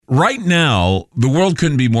Right now, the world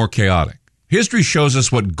couldn't be more chaotic. History shows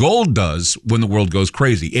us what gold does when the world goes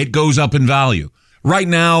crazy. It goes up in value. Right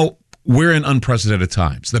now, we're in unprecedented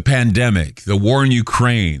times. The pandemic, the war in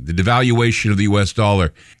Ukraine, the devaluation of the U.S.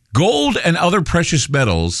 dollar. Gold and other precious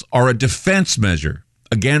metals are a defense measure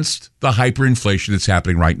against the hyperinflation that's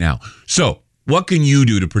happening right now. So, what can you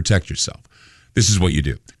do to protect yourself? This is what you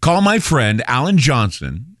do. Call my friend Alan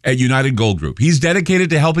Johnson at United Gold Group. He's dedicated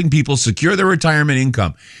to helping people secure their retirement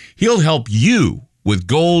income. He'll help you with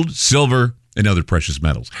gold, silver, and other precious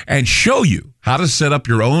metals and show you how to set up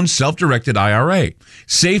your own self-directed IRA.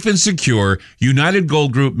 Safe and secure, United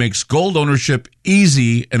Gold Group makes gold ownership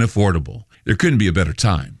easy and affordable. There couldn't be a better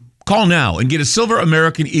time. Call now and get a Silver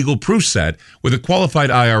American Eagle proof set with a qualified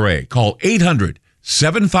IRA. Call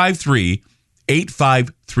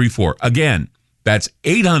 800-753-8534. Again, that's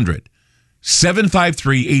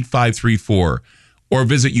 800-753-8534 or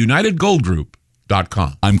visit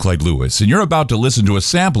UnitedGoldGroup.com. I'm Clyde Lewis, and you're about to listen to a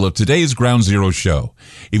sample of today's Ground Zero show.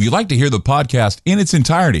 If you'd like to hear the podcast in its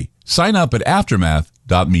entirety, sign up at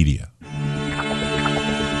aftermath.media.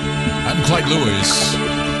 I'm Clyde Lewis,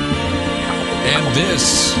 and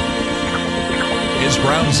this is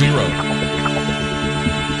Ground Zero.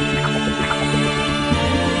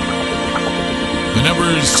 The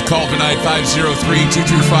numbers call tonight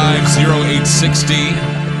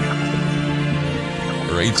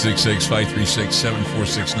 503-225-0860 or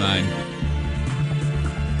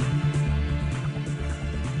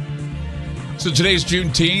 866-536-7469. So today's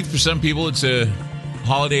Juneteenth. For some people, it's a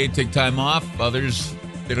holiday, take time off. Others,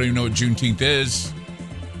 they don't even know what Juneteenth is.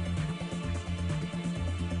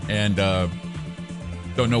 And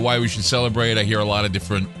don't know why we should celebrate. I hear a lot of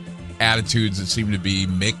different attitudes that seem to be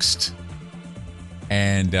mixed.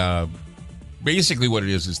 And basically what it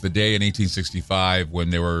is the day in 1865 when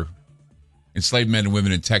there were enslaved men and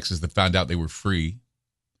women in Texas that found out they were free.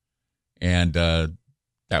 And that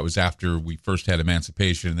was after we first had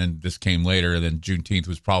emancipation. And then this came later. And then Juneteenth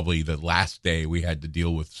was probably the last day we had to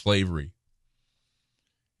deal with slavery.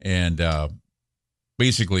 And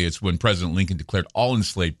basically it's when President Lincoln declared all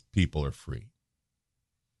enslaved people are free.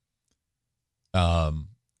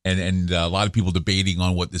 And a lot of people debating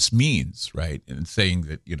on what this means, right? And saying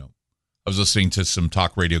that, I was listening to some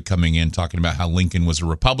talk radio coming in talking about how Lincoln was a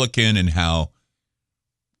Republican and how,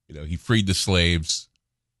 he freed the slaves,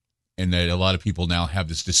 and that a lot of people now have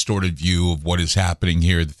this distorted view of what is happening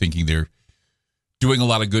here, thinking they're doing a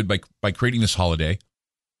lot of good by creating this holiday.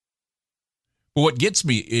 But what gets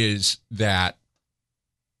me is that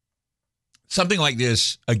something like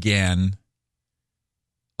this, again,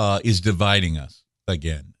 is dividing us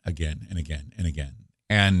again and again.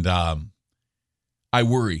 And I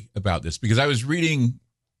worry about this because I was reading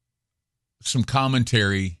some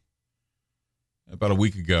commentary about a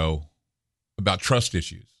week ago about trust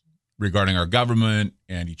issues regarding our government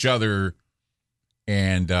and each other,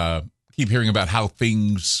 and keep hearing about how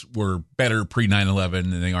things were better pre 9/11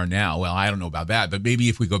 than they are now. Well, I don't know about that, but maybe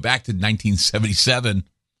if we go back to 1977,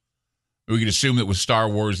 we could assume that with Star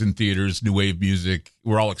Wars in theaters, new wave music,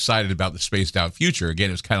 we're all excited about the spaced out future. Again,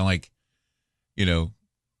 it was kind of like,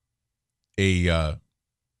 a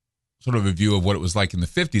sort of a view of what it was like in the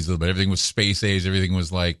 50s a little bit. Everything was space age. Everything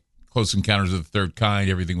was like Close Encounters of the Third Kind.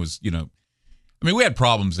 Everything was, we had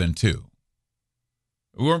problems then too.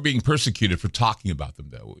 We weren't being persecuted for talking about them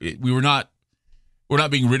though. We're not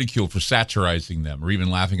being ridiculed for satirizing them or even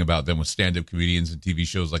laughing about them with stand-up comedians and TV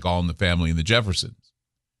shows like All in the Family and The Jeffersons.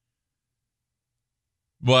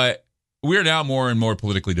 But we're now more and more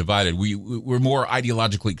politically divided. We're more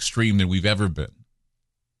ideologically extreme than we've ever been.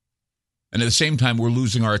 And at the same time, we're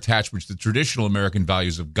losing our attachment to the traditional American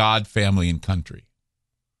values of God, family, and country.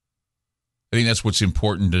 I think that's what's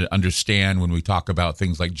important to understand when we talk about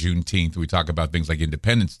things like Juneteenth, we talk about things like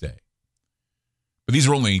Independence Day. But these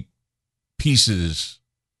are only pieces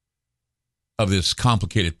of this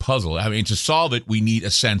complicated puzzle. I mean, to solve it, we need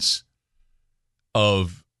a sense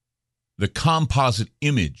of the composite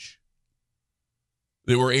image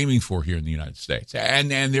that we're aiming for here in the United States.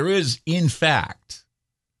 And there is, in fact,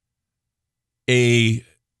 a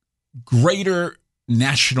greater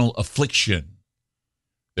national affliction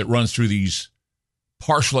that runs through these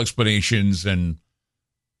partial explanations and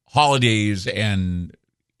holidays and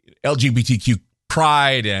LGBTQ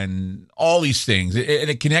pride and all these things. And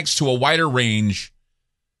it connects to a wider range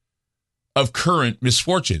of current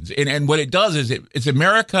misfortunes. And what it does is it's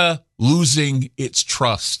America losing its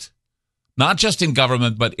trust, not just in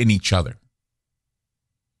government, but in each other.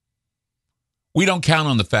 We don't count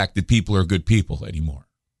on the fact that people are good people anymore.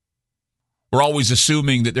 We're always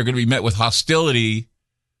assuming that they're going to be met with hostility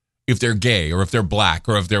if they're gay or if they're black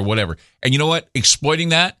or if they're whatever. And you know what? Exploiting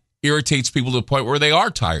that irritates people to the point where they are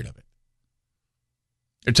tired of it.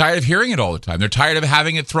 They're tired of hearing it all the time. They're tired of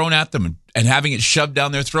having it thrown at them and having it shoved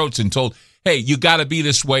down their throats and told, hey, you got to be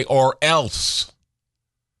this way or else.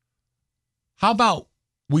 How about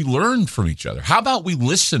we learn from each other? How about we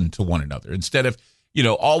listen to one another instead of,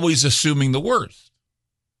 always assuming the worst?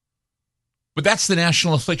 But that's the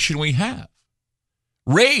national affliction we have.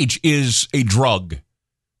 Rage is a drug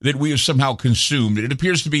that we have somehow consumed. It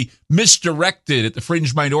appears to be misdirected at the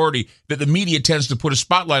fringe minority that the media tends to put a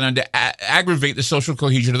spotlight on to aggravate the social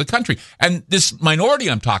cohesion of the country. And this minority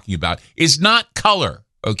I'm talking about is not color,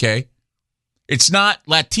 okay? It's not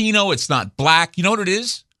Latino. It's not black. You know what it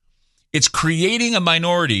is? It's creating a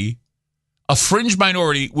minority, a fringe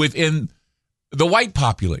minority within the white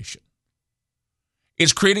population.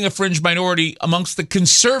 It's creating a fringe minority amongst the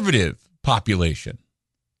conservative population,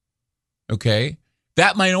 okay?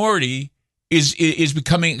 That minority is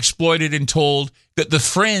becoming exploited and told that the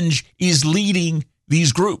fringe is leading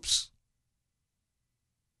these groups.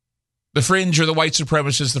 The fringe are the white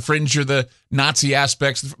supremacists. The fringe are the Nazi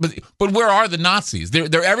aspects. But where are the Nazis?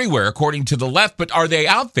 They're everywhere, according to the left. But are they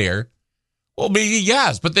out there? Well, maybe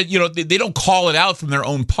yes. But they don't call it out from their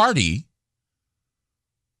own party.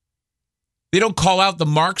 They don't call out the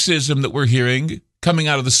Marxism that we're hearing coming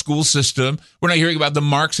out of the school system. We're not hearing about the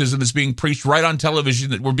Marxism that's being preached right on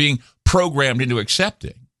television that we're being programmed into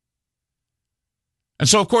accepting. And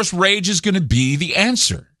so, of course, rage is going to be the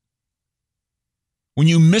answer. When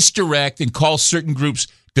you misdirect and call certain groups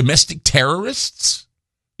domestic terrorists,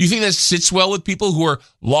 do you think that sits well with people who are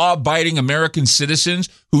law-abiding American citizens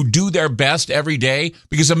who do their best every day?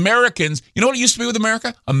 Because Americans, you know what it used to be with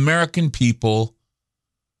America? American people,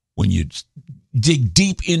 when you dig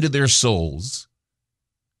deep into their souls,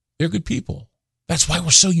 they're good people. That's why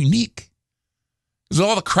we're so unique. Because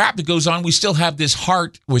all the crap that goes on, we still have this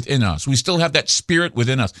heart within us. We still have that spirit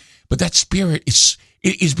within us. But that spirit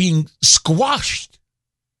is being squashed.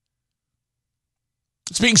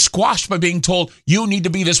 It's being squashed by being told, you need to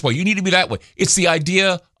be this way, you need to be that way. It's the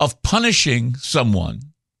idea of punishing someone.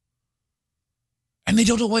 And they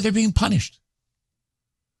don't know why they're being punished.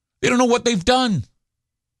 They don't know what they've done.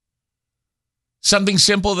 Something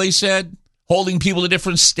simple, they said, holding people to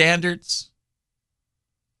different standards.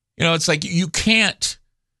 It's like you can't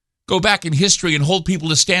go back in history and hold people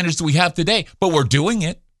to standards that we have today, but we're doing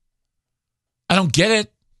it. I don't get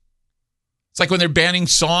it. It's like when they're banning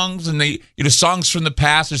songs and songs from the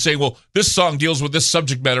past and say, well, this song deals with this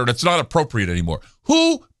subject matter and it's not appropriate anymore.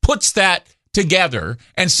 Who puts that together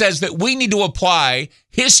and says that we need to apply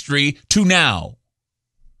history to now?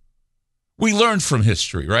 We learn from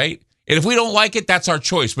history, right? And if we don't like it, that's our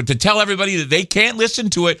choice. But to tell everybody that they can't listen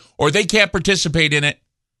to it or they can't participate in it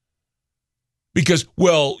because,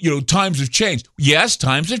 times have changed. Yes,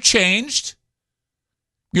 times have changed.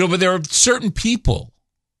 But there are certain people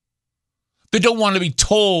that don't want to be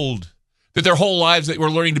told that their whole lives that we're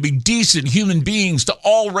learning to be decent human beings to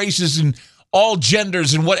all races and all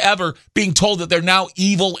genders and whatever, being told that they're now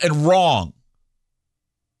evil and wrong.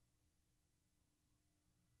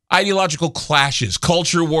 Ideological clashes,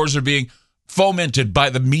 culture wars are being fomented by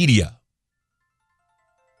the media.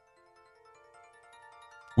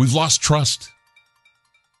 We've lost trust.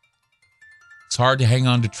 It's hard to hang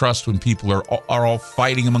on to trust when people are all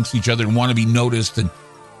fighting amongst each other and want to be noticed and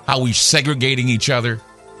how we're segregating each other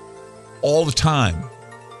all the time.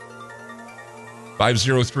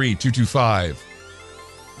 503-225-0860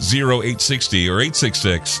 or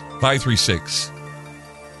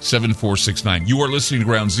 866-536-7469. You are listening to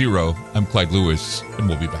Ground Zero. I'm Clyde Lewis, and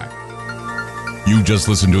we'll be back. You just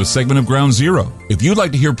listened to a segment of Ground Zero. If you'd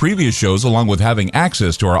like to hear previous shows along with having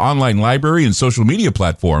access to our online library and social media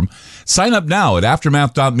platform, sign up now at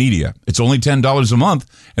aftermath.media. It's only $10 a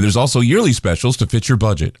month, and there's also yearly specials to fit your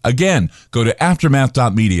budget. Again, go to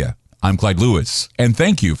aftermath.media. I'm Clyde Lewis, and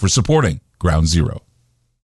thank you for supporting Ground Zero.